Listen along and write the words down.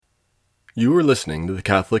You are listening to the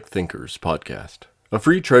Catholic Thinkers Podcast, a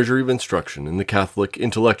free treasury of instruction in the Catholic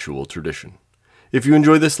intellectual tradition. If you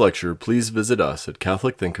enjoy this lecture, please visit us at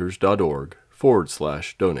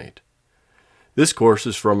catholicthinkers.org/donate. This course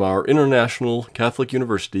is from our International Catholic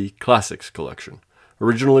University Classics Collection,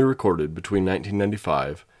 originally recorded between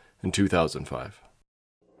 1995 and 2005.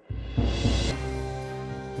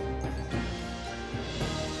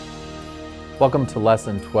 Welcome to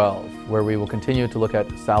Lesson 12, where we will continue to look at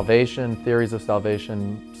salvation, theories of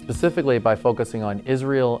salvation, specifically by focusing on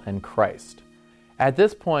Israel and Christ. At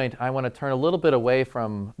this point, I want to turn a little bit away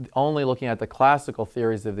from only looking at the classical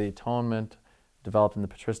theories of the atonement developed in the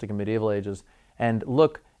patristic and medieval ages and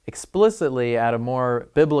look explicitly at a more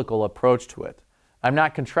biblical approach to it. I'm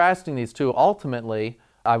not contrasting these two. Ultimately,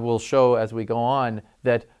 I will show as we go on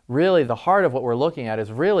that really the heart of what we're looking at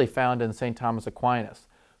is really found in St. Thomas Aquinas,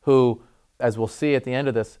 who, as we'll see at the end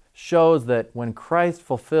of this, shows that when Christ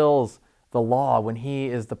fulfills the law, when he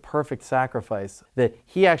is the perfect sacrifice, that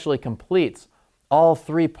he actually completes all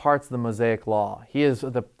three parts of the Mosaic law. He is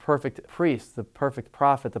the perfect priest, the perfect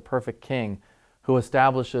prophet, the perfect king, who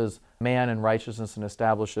establishes man in righteousness and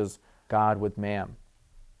establishes God with man.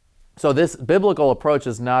 So this biblical approach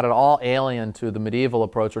is not at all alien to the medieval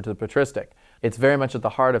approach or to the patristic. It's very much at the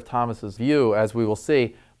heart of Thomas's view, as we will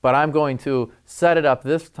see, but I'm going to set it up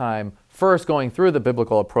this time, first going through the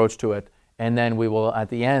biblical approach to it, and then we will at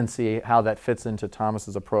the end see how that fits into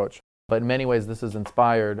Thomas's approach. But in many ways this is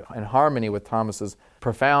inspired in harmony with Thomas's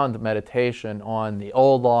profound meditation on the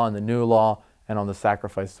old law and the new law and on the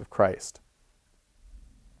sacrifice of Christ.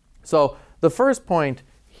 So the first point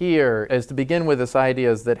here is to begin with this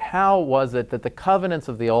idea is that how was it that the covenants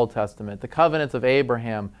of the Old Testament, the covenants of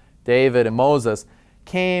Abraham, David, and Moses,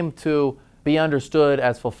 came to be understood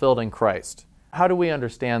as fulfilled in Christ? How do we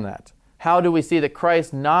understand that? How do we see that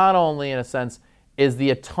Christ not only, in a sense, is the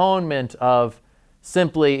atonement of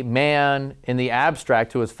simply man in the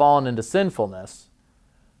abstract who has fallen into sinfulness,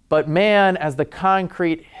 but man as the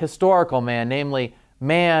concrete historical man, namely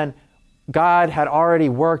man, God had already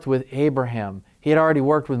worked with Abraham. He had already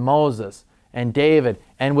worked with Moses and David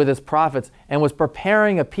and with his prophets and was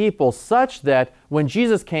preparing a people such that when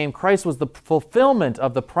Jesus came, Christ was the fulfillment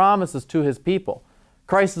of the promises to his people.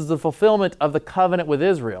 Christ is the fulfillment of the covenant with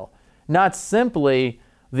Israel, not simply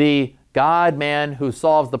the God-man who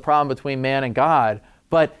solves the problem between man and God,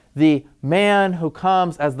 but the man who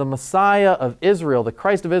comes as the Messiah of Israel, the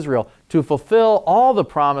Christ of Israel, to fulfill all the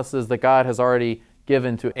promises that God has already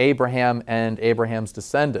given to Abraham and Abraham's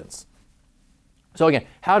descendants. So again,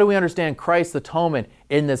 how do we understand Christ's atonement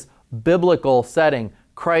in this biblical setting?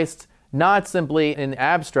 Christ not simply in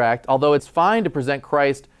abstract, although it's fine to present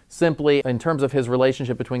Christ simply in terms of his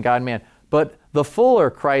relationship between God and man, but the fuller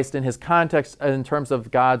Christ in his context in terms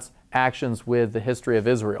of God's actions with the history of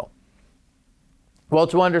Israel. Well,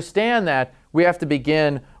 to understand that, we have to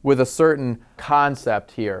begin with a certain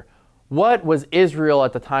concept here. What was Israel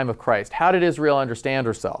at the time of Christ? How did Israel understand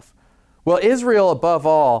herself? Well, Israel, above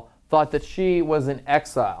all, thought that she was in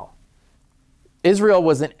exile. Israel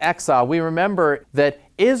was in exile. We remember that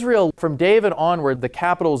Israel, from David onward, the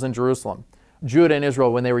capital was in Jerusalem. Judah and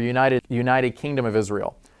Israel, when they were united kingdom of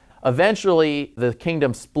Israel. Eventually, the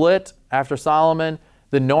kingdom split after Solomon.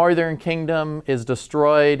 The northern kingdom is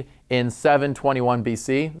destroyed in 721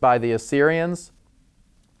 BC by the Assyrians.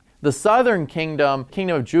 The southern kingdom,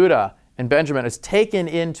 kingdom of Judah and Benjamin, is taken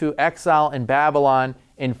into exile in Babylon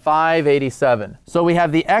in 587. So we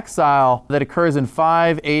have the exile that occurs in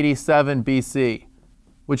 587 BC,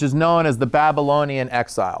 which is known as the Babylonian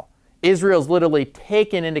exile. Israel's literally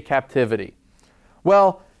taken into captivity.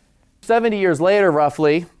 Well, 70 years later,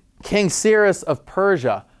 roughly, King Cyrus of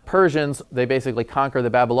Persia, Persians, they basically conquer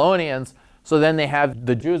the Babylonians, so then they have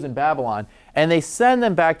the Jews in Babylon, and they send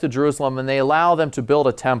them back to Jerusalem, and they allow them to build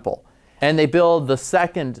a temple. And they build the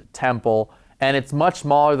second temple, and it's much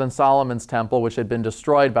smaller than Solomon's temple, which had been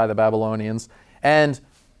destroyed by the Babylonians. And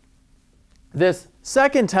this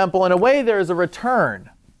second temple, in a way, there's a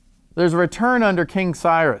return. There's a return under King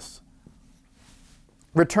Cyrus.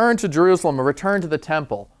 Return to Jerusalem, a return to the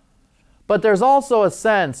temple. But there's also a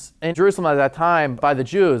sense in Jerusalem at that time by the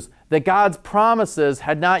Jews that God's promises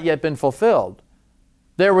had not yet been fulfilled.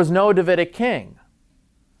 There was no Davidic king.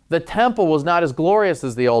 The temple was not as glorious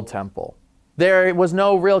as the old temple. There was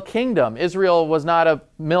no real kingdom. Israel was not a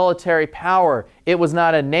military power. It was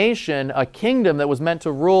not a nation, a kingdom that was meant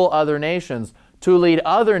to rule other nations, to lead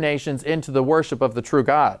other nations into the worship of the true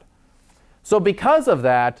God. So because of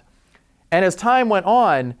that, and as time went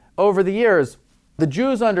on over the years, The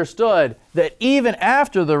Jews understood that even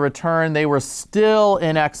after the return, they were still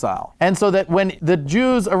in exile. And so that when the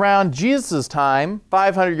Jews around Jesus' time,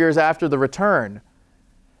 500 years after the return,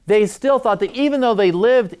 they still thought that even though they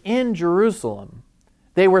lived in Jerusalem,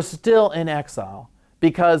 they were still in exile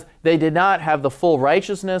because they did not have the full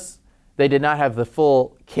righteousness, they did not have the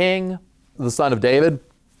full king, the son of David,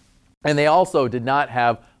 and they also did not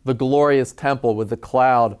have the glorious temple with the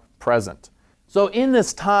cloud present. So in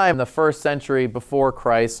this time, the first century before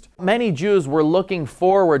Christ, many Jews were looking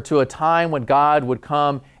forward to a time when God would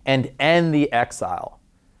come and end the exile,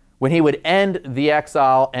 when he would end the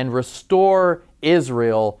exile and restore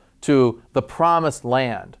Israel to the promised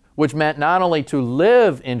land, which meant not only to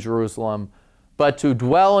live in Jerusalem, but to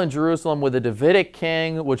dwell in Jerusalem with a Davidic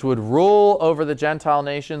king, which would rule over the Gentile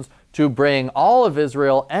nations, to bring all of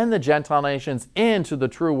Israel and the Gentile nations into the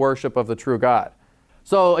true worship of the true God.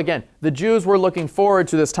 So again, the Jews were looking forward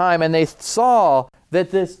to this time, and they saw that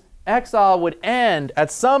this exile would end at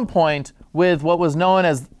some point with what was known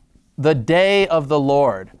as the day of the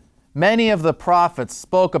Lord. Many of the prophets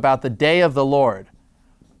spoke about the day of the Lord,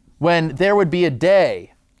 when there would be a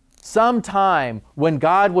day, some time when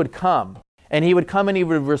God would come, and he would come and he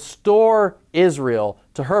would restore Israel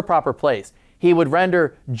to her proper place. He would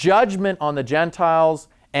render judgment on the Gentiles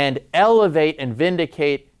and elevate and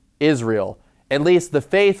vindicate Israel, at least the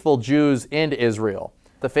faithful Jews in Israel.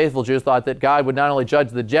 The faithful Jews thought that God would not only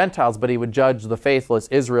judge the Gentiles, but he would judge the faithless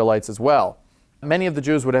Israelites as well. Many of the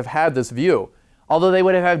Jews would have had this view. Although they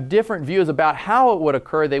would have had different views about how it would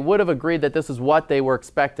occur, they would have agreed that this is what they were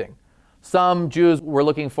expecting. Some Jews were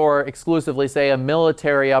looking for exclusively, say, a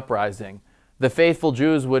military uprising. The faithful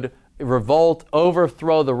Jews would revolt,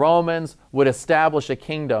 overthrow the Romans, would establish a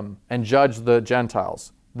kingdom and judge the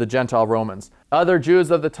Gentiles, the Gentile Romans. Other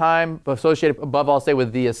Jews of the time, associated above all, say,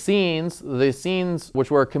 with the Essenes,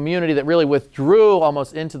 which were a community that really withdrew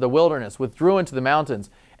almost into the wilderness, withdrew into the mountains,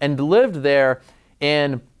 and lived there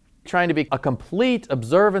in trying to be a complete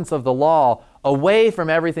observance of the law, away from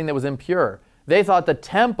everything that was impure. They thought the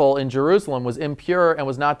temple in Jerusalem was impure and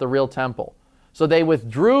was not the real temple. So they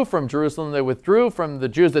withdrew from Jerusalem, they withdrew from the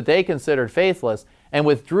Jews that they considered faithless, and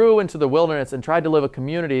withdrew into the wilderness and tried to live a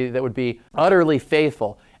community that would be utterly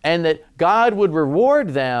faithful, and that God would reward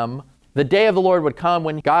them. The day of the Lord would come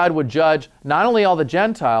when God would judge not only all the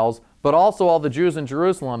Gentiles, but also all the Jews in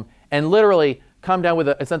Jerusalem, and literally come down with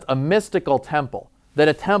a mystical temple. That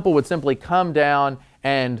a temple would simply come down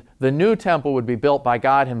and the new temple would be built by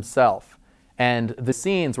God himself. And the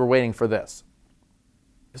Essenes were waiting for this.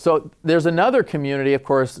 So there's another community, of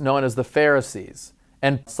course, known as the Pharisees.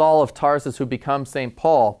 And Saul of Tarsus, who becomes St.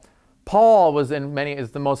 Paul. Paul is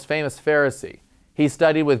the most famous Pharisee. He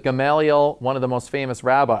studied with Gamaliel, one of the most famous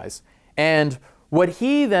rabbis. And what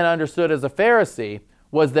he then understood as a Pharisee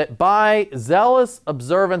was that by zealous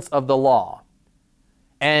observance of the law,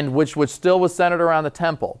 and which still was centered around the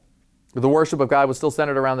temple, the worship of God was still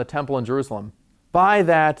centered around the temple in Jerusalem, by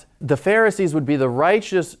that, the Pharisees would be the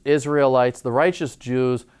righteous Israelites, the righteous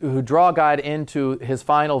Jews, who draw God into his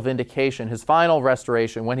final vindication, his final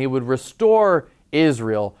restoration, when he would restore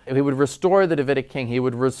Israel. He would restore the Davidic king. He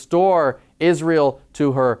would restore Israel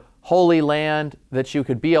to her holy land, that she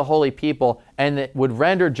could be a holy people, and that would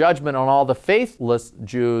render judgment on all the faithless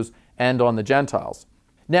Jews and on the Gentiles.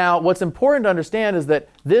 Now, what's important to understand is that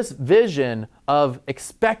this vision of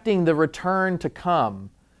expecting the return to come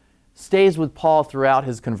stays with Paul throughout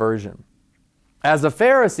his conversion. As a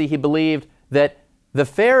Pharisee, he believed that the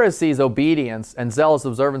Pharisees' obedience and zealous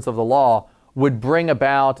observance of the law would bring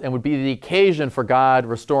about and would be the occasion for God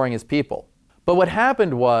restoring his people. But what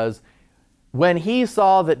happened was, when he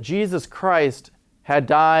saw that Jesus Christ had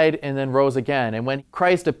died and then rose again, and when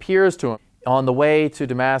Christ appears to him on the way to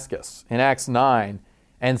Damascus in Acts 9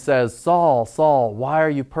 and says, "Saul, Saul, why are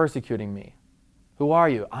you persecuting me? Who are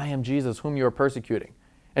you?" "I am Jesus, whom you are persecuting."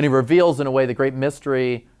 And he reveals in a way the great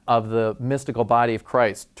mystery of the mystical body of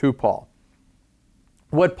Christ to Paul.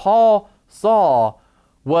 What Paul saw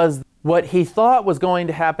was what he thought was going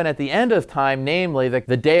to happen at the end of time, namely that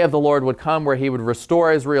the day of the Lord would come where he would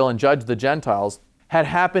restore Israel and judge the Gentiles, had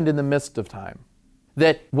happened in the midst of time.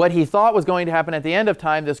 That what he thought was going to happen at the end of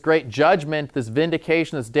time, this great judgment, this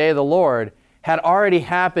vindication, this day of the Lord, had already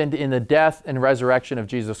happened in the death and resurrection of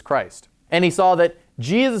Jesus Christ. And he saw that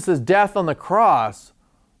Jesus' death on the cross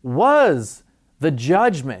was the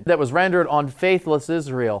judgment that was rendered on faithless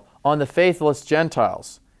Israel, on the faithless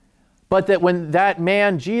Gentiles. But that when that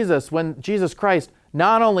man Jesus, when Jesus Christ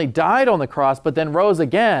not only died on the cross, but then rose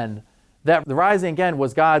again, that the rising again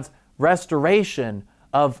was God's restoration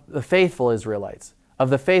of the faithful Israelites, of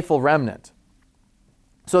the faithful remnant.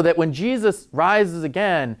 So that when Jesus rises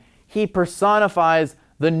again, he personifies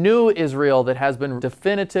the new Israel that has been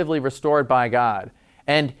definitively restored by God.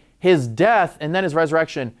 And his death and then his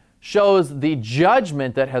resurrection shows the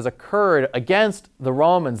judgment that has occurred against the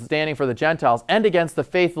Romans standing for the Gentiles and against the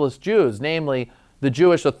faithless Jews, namely the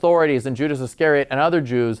Jewish authorities and Judas Iscariot and other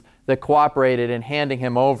Jews that cooperated in handing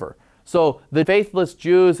him over. So the faithless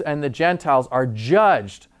Jews and the Gentiles are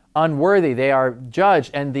judged unworthy. They are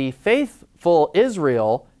judged, and the faithful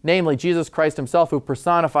Israel, namely Jesus Christ himself, who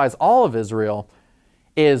personifies all of Israel,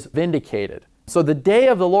 is vindicated. So the day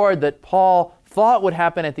of the Lord that Paul thought would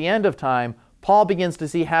happen at the end of time, Paul begins to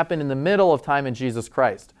see happen in the middle of time in Jesus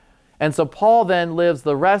Christ. And so Paul then lives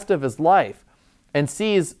the rest of his life and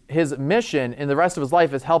sees his mission in the rest of his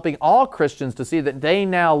life as helping all Christians to see that they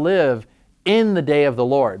now live in the day of the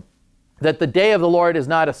Lord. That the day of the Lord is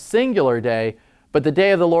not a singular day, but the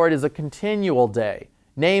day of the Lord is a continual day.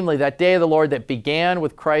 Namely, that day of the Lord that began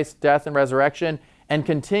with Christ's death and resurrection and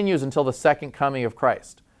continues until the second coming of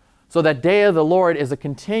Christ. So that day of the Lord is a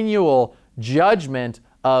continual judgment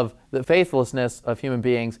of the faithlessness of human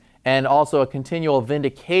beings and also a continual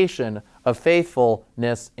vindication of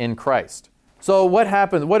faithfulness in Christ. So what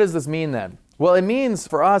happens? What does this mean then? Well, it means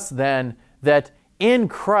for us then that in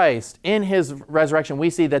Christ, in his resurrection,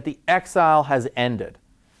 we see that the exile has ended.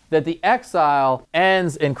 That the exile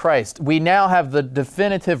ends in Christ. We now have the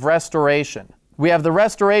definitive restoration. We have the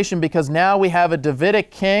restoration because now we have a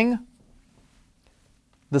Davidic king,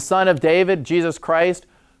 the son of David, Jesus Christ,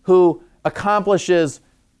 who accomplishes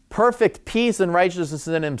perfect peace and righteousness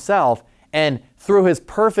in himself, and through his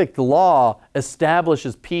perfect law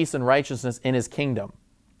establishes peace and righteousness in his kingdom.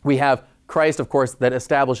 We have Christ, of course, that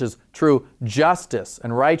establishes true justice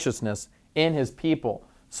and righteousness in his people.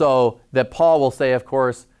 So that Paul will say, of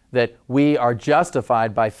course, that we are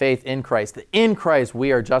justified by faith in Christ. That in Christ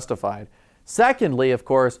we are justified. Secondly, of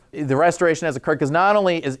course, the restoration has occurred because not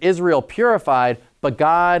only is Israel purified, but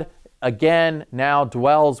God again now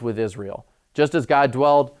dwells with Israel. Just as God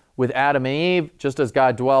dwelled with Adam and Eve, just as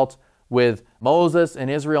God dwelt with Moses and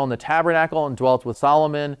Israel in the tabernacle and dwelt with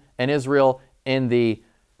Solomon and Israel in the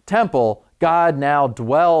temple, God now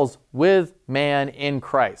dwells with man in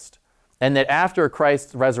Christ. And that after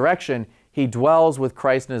Christ's resurrection, he dwells with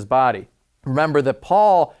Christ in his body. Remember that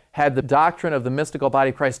Paul had the doctrine of the mystical body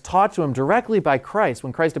of Christ taught to him directly by Christ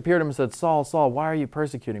when Christ appeared to him and said, "Saul, Saul, why are you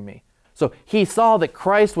persecuting me?" So he saw that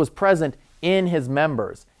Christ was present in his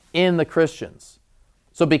members, in the Christians.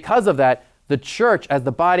 So because of that, the church as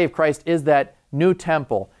the body of Christ is that new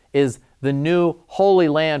temple, is the new holy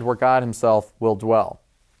land where God himself will dwell.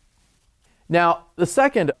 Now, the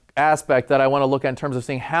second aspect that I want to look at in terms of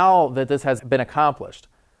seeing how that this has been accomplished,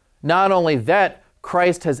 not only that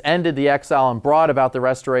Christ has ended the exile and brought about the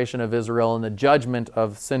restoration of Israel and the judgment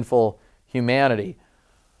of sinful humanity,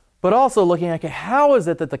 but also looking at how is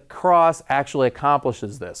it that the cross actually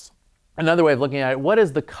accomplishes this? Another way of looking at it, what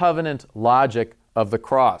is the covenant logic of the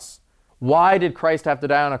cross? Why did Christ have to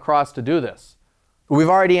die on a cross to do this? We've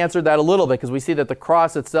already answered that a little bit because we see that the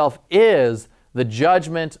cross itself is the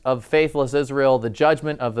judgment of faithless Israel, the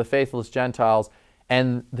judgment of the faithless Gentiles,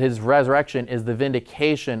 and his resurrection is the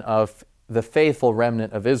vindication of the faithful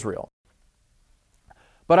remnant of Israel.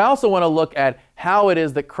 But I also want to look at how it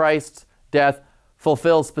is that Christ's death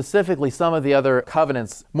fulfills specifically some of the other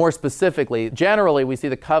covenants. More specifically, generally we see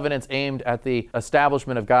the covenants aimed at the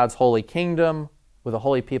establishment of God's holy kingdom with a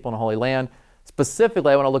holy people and a holy land.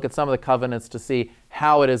 Specifically, I want to look at some of the covenants to see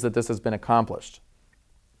how it is that this has been accomplished.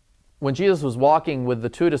 When Jesus was walking with the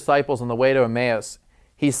two disciples on the way to Emmaus,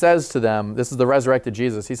 he says to them, this is the resurrected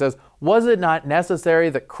Jesus, he says, "Was it not necessary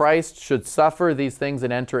that Christ should suffer these things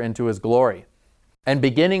and enter into his glory? And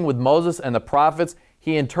beginning with Moses and the prophets,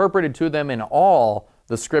 he interpreted to them in all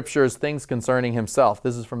the scriptures things concerning himself."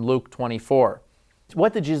 This is from Luke 24.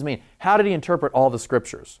 What did Jesus mean? How did he interpret all the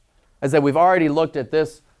scriptures? As that we've already looked at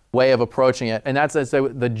this way of approaching it, and that's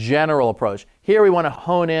the general approach. Here we want to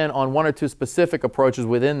hone in on one or two specific approaches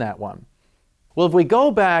within that one. Well, if we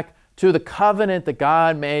go back to the covenant that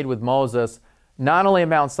God made with Moses, not only at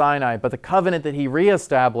Mount Sinai, but the covenant that he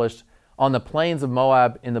reestablished on the plains of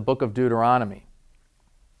Moab in the book of Deuteronomy,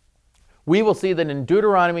 we will see that in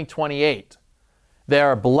Deuteronomy 28, there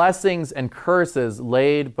are blessings and curses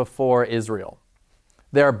laid before Israel.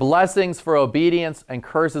 There are blessings for obedience and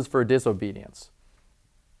curses for disobedience.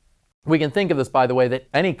 We can think of this, by the way, that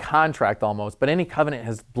any contract almost, but any covenant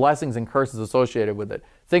has blessings and curses associated with it.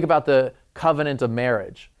 Think about the covenant of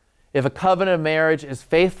marriage. If a covenant of marriage is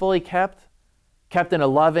faithfully kept in a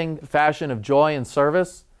loving fashion of joy and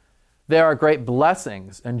service, there are great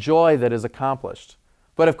blessings and joy that is accomplished.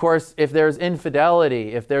 But of course, if there's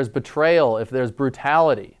infidelity, if there's betrayal, if there's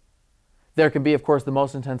brutality, there can be, of course, the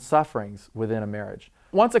most intense sufferings within a marriage.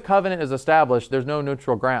 Once a covenant is established, there's no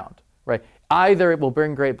neutral ground, right? Either it will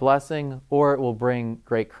bring great blessing or it will bring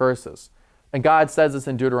great curses. And God says this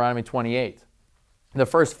in Deuteronomy 28. In the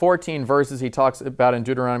first 14 verses he talks about in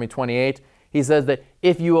Deuteronomy 28, he says that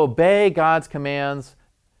if you obey God's commands,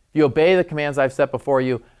 if you obey the commands I've set before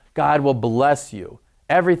you, God will bless you.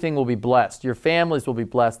 Everything will be blessed. Your families will be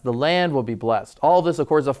blessed. The land will be blessed. All this, of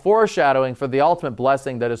course, is a foreshadowing for the ultimate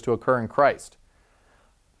blessing that is to occur in Christ.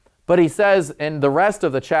 But he says in the rest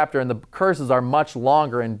of the chapter, and the curses are much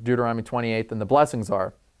longer in Deuteronomy 28 than the blessings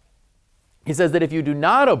are, he says that if you do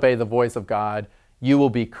not obey the voice of God, you will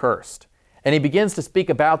be cursed. And he begins to speak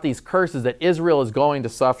about these curses that Israel is going to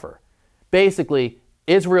suffer. Basically,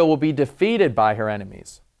 Israel will be defeated by her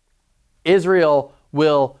enemies. Israel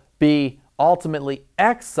will be ultimately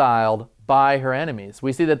exiled by her enemies.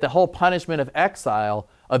 We see that the whole punishment of exile,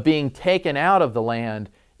 of being taken out of the land,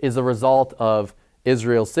 is a result of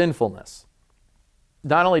Israel's sinfulness.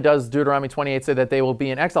 Not only does Deuteronomy 28 say that they will be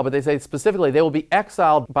in exile, but they say specifically they will be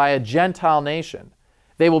exiled by a Gentile nation.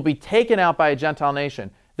 They will be taken out by a Gentile nation.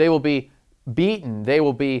 They will be beaten. They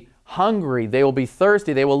will be hungry. They will be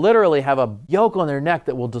thirsty. They will literally have a yoke on their neck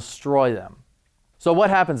that will destroy them. So what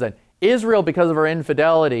happens then? Israel, because of her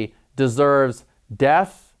infidelity, deserves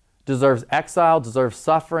death, deserves exile, deserves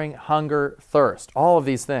suffering, hunger, thirst, all of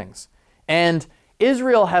these things. And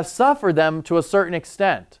Israel has suffered them to a certain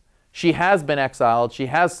extent. She has been exiled, she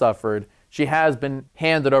has suffered, she has been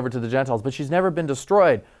handed over to the Gentiles, but she's never been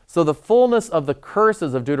destroyed. So the fullness of the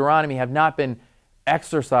curses of Deuteronomy have not been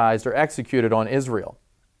exercised or executed on Israel.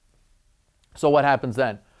 So what happens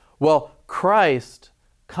then? Well, Christ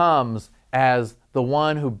comes as the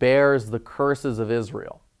one who bears the curses of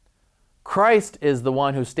Israel. Christ is the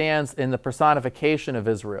one who stands in the personification of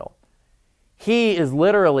Israel. He is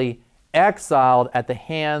literally exiled at the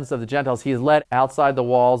hands of the Gentiles. He is led outside the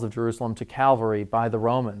walls of Jerusalem to Calvary by the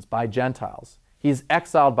Romans, by Gentiles. He's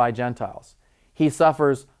exiled by Gentiles. He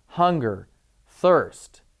suffers hunger,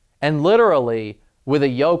 thirst, and literally, with a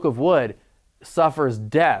yoke of wood, suffers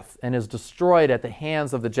death and is destroyed at the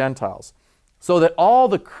hands of the Gentiles. So that all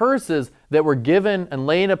the curses that were given and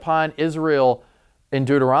laid upon Israel in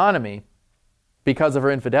Deuteronomy because of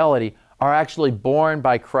her infidelity are actually borne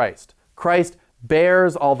by Christ. Christ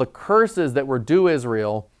bears all the curses that were due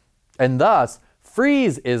Israel and thus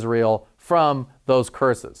frees Israel from those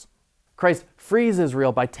curses. Christ frees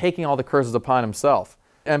Israel by taking all the curses upon himself.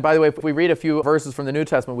 And by the way, if we read a few verses from the New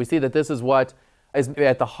Testament, we see that this is what is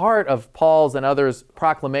at the heart of Paul's and others'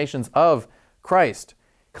 proclamations of Christ.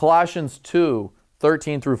 Colossians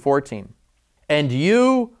 2:13 through 14. And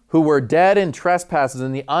you who were dead in trespasses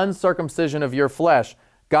in the uncircumcision of your flesh,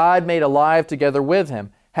 God made alive together with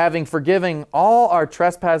him, having forgiven all our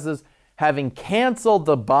trespasses, having canceled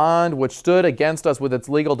the bond which stood against us with its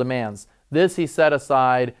legal demands. This he set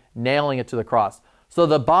aside, nailing it to the cross. So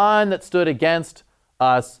the bond that stood against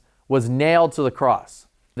us was nailed to the cross.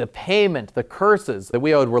 The payment, the curses that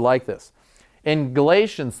we owed were like this. In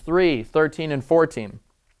Galatians 3:13 and 14,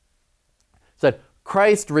 it said,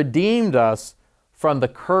 Christ redeemed us from the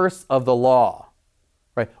curse of the law.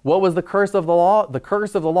 Right? What was the curse of the law? The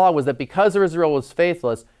curse of the law was that because Israel was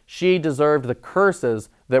faithless, she deserved the curses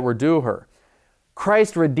that were due her.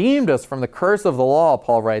 Christ redeemed us from the curse of the law,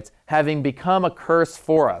 Paul writes, having become a curse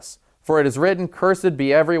for us. For it is written, cursed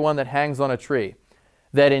be everyone that hangs on a tree.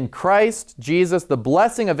 That in Christ Jesus the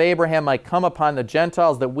blessing of Abraham might come upon the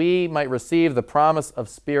Gentiles, that we might receive the promise of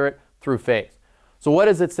Spirit through faith. So what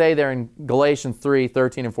does it say there in Galatians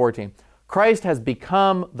 3:13 and 14? Christ has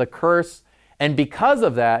become the curse, and because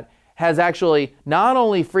of that, has actually not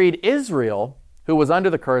only freed Israel, who was under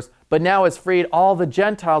the curse, but now has freed all the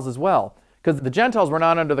Gentiles as well. Because the Gentiles were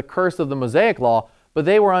not under the curse of the Mosaic law, but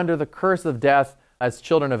they were under the curse of death as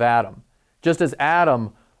children of Adam. Just as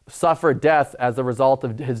Adam suffered death as a result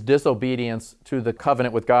of his disobedience to the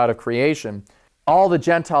covenant with God of creation, all the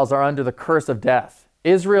Gentiles are under the curse of death.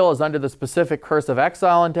 Israel is under the specific curse of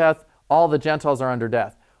exile and death. All the Gentiles are under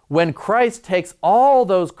death. When Christ takes all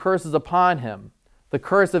those curses upon him, the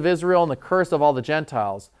curse of Israel and the curse of all the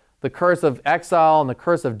Gentiles, the curse of exile and the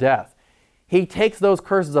curse of death, he takes those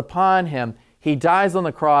curses upon him, he dies on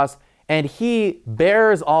the cross, and he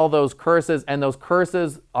bears all those curses, and those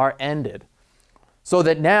curses are ended. So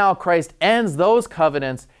that now Christ ends those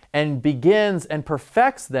covenants and begins and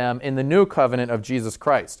perfects them in the new covenant of Jesus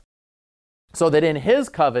Christ. So that in his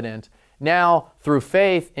covenant, now through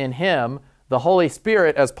faith in him, the Holy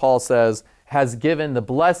Spirit, as Paul says, has given the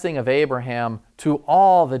blessing of Abraham to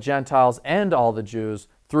all the Gentiles and all the Jews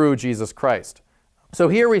through Jesus Christ. So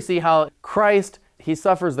here we see how Christ he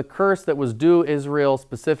suffers the curse that was due Israel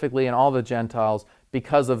specifically and all the Gentiles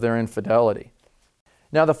because of their infidelity.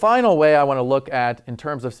 Now, the final way I want to look at in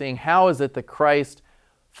terms of seeing how is it that Christ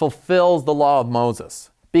fulfills the law of Moses.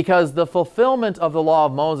 Because the fulfillment of the law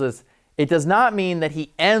of Moses, it does not mean that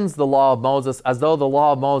he ends the law of Moses as though the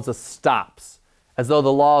law of Moses stops, as though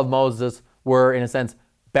the law of Moses were, in a sense,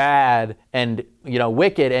 bad and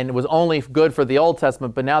wicked and was only good for the Old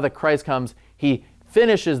Testament, but now that Christ comes, he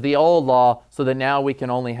finishes the old law so that now we can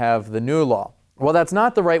only have the new law. Well, that's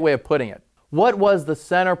not the right way of putting it. What was the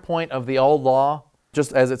center point of the old law?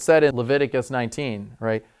 Just as it said in Leviticus 19,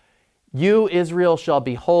 right? You, Israel, shall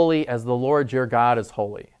be holy as the Lord your God is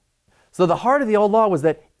holy. So the heart of the old law was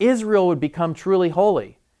that Israel would become truly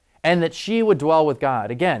holy and that she would dwell with God.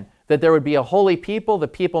 Again, that there would be a holy people, the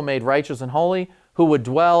people made righteous and holy, who would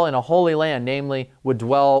dwell in a holy land, namely, would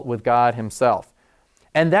dwell with God himself.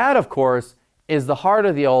 And that, of course, is the heart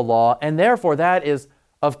of the old law, and therefore that is,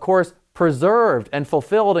 of course, preserved and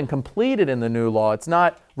fulfilled and completed in the new law. It's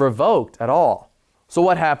not revoked at all. So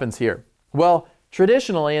what happens here? Well,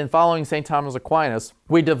 traditionally, in following St. Thomas Aquinas,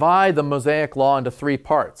 we divide the Mosaic law into three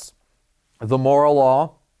parts: the moral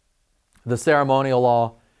law, the ceremonial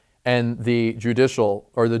law, and the judicial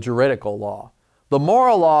or the juridical law. The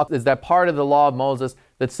moral law is that part of the law of Moses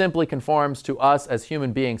that simply conforms to us as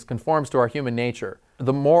human beings, conforms to our human nature.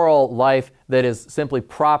 The moral life that is simply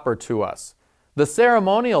proper to us. The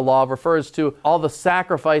ceremonial law refers to all the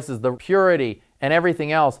sacrifices, the purity, and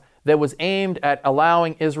everything else that was aimed at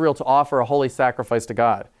allowing Israel to offer a holy sacrifice to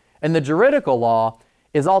God. And the juridical law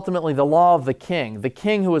is ultimately the law of the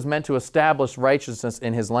king who was meant to establish righteousness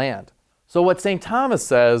in his land. So what St. Thomas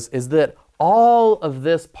says is that all of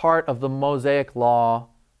this part of the Mosaic law,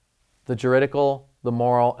 the juridical, the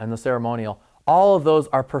moral, and the ceremonial, all of those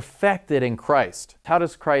are perfected in Christ. How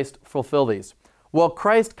does Christ fulfill these? Well,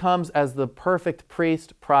 Christ comes as the perfect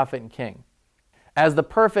priest, prophet, and king. As the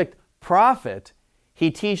perfect prophet, he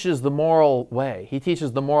teaches the moral way. He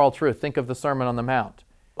teaches the moral truth. Think of the Sermon on the Mount.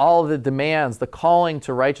 All of the demands, the calling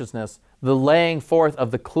to righteousness, the laying forth of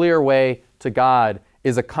the clear way to God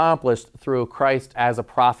is accomplished through Christ as a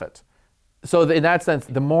prophet. So in that sense,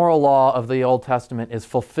 the moral law of the Old Testament is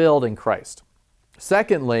fulfilled in Christ.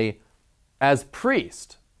 Secondly, as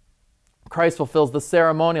priest, Christ fulfills the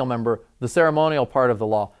ceremonial part of the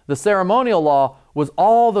law. The ceremonial law was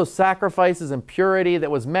all those sacrifices and purity that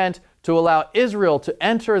was meant to allow Israel to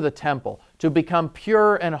enter the temple, to become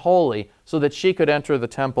pure and holy so that she could enter the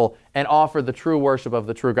temple and offer the true worship of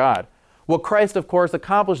the true God. Well, Christ, of course,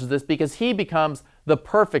 accomplishes this because he becomes the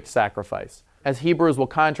perfect sacrifice. As Hebrews will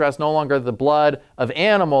contrast, no longer the blood of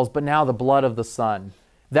animals, but now the blood of the Son.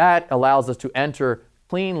 That allows us to enter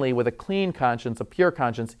cleanly with a clean conscience, a pure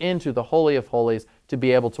conscience, into the Holy of Holies to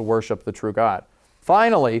be able to worship the true God.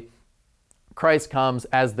 Finally, Christ comes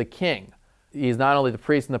as the king. He's not only the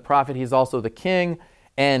priest and the prophet, he's also the king.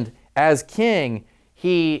 And as king,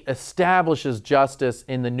 he establishes justice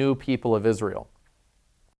in the new people of Israel.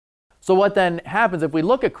 So what then happens if we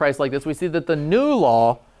look at Christ like this? We see that the new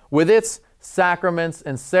law, with its sacraments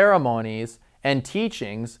and ceremonies and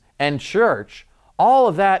teachings and church, all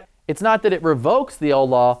of that, it's not that it revokes the old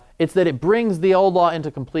law, it's that it brings the old law into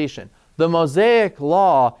completion. The Mosaic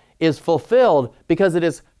law is fulfilled because it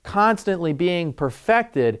is constantly being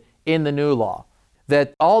perfected in the new law.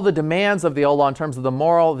 That all the demands of the old law in terms of the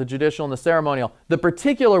moral, the judicial, and the ceremonial, the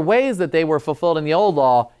particular ways that they were fulfilled in the old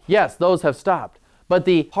law, yes, those have stopped. But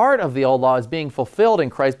the heart of the old law is being fulfilled in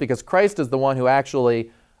Christ because Christ is the one who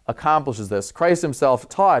actually accomplishes this. Christ himself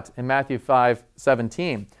taught in Matthew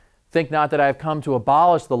 5:17, "Think not that I have come to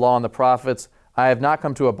abolish the law and the prophets. I have not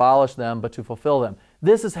come to abolish them, but to fulfill them."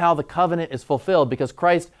 This is how the covenant is fulfilled because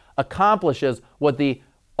Christ accomplishes what the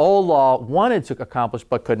old law wanted to accomplish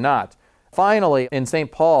but could not. Finally, in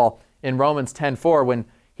St. Paul, in Romans 10:4, when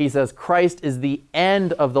he says Christ is the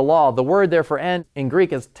end of the law, the word there for end in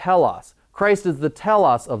Greek is telos. Christ is the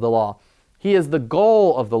telos of the law. He is the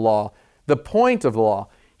goal of the law, the point of the law.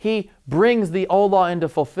 He brings the old law into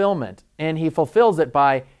fulfillment, and he fulfills it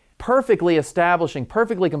by perfectly establishing,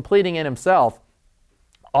 perfectly completing in himself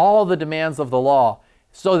all the demands of the law,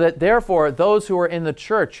 so that therefore those who are in the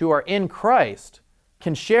church, who are in Christ,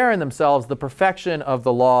 can share in themselves the perfection of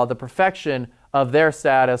the law, the perfection of their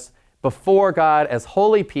status before God as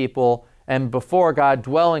holy people and before God,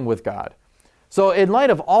 dwelling with God. So in light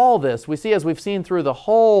of all this, we see, as we've seen through the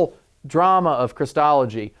whole drama of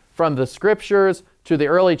Christology, from the scriptures to the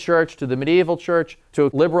early church, to the medieval church, to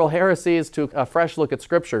liberal heresies, to a fresh look at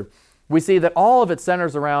scripture, we see that all of it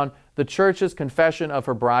centers around the church's confession of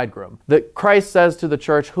her bridegroom. That Christ says to the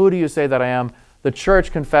church, "Who do you say that I am?" The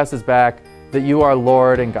church confesses back that you are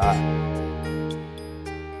Lord and God.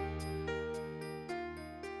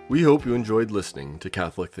 We hope you enjoyed listening to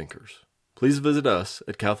Catholic Thinkers. Please visit us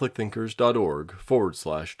at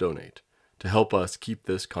catholicthinkers.org/donate to help us keep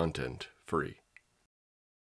this content free.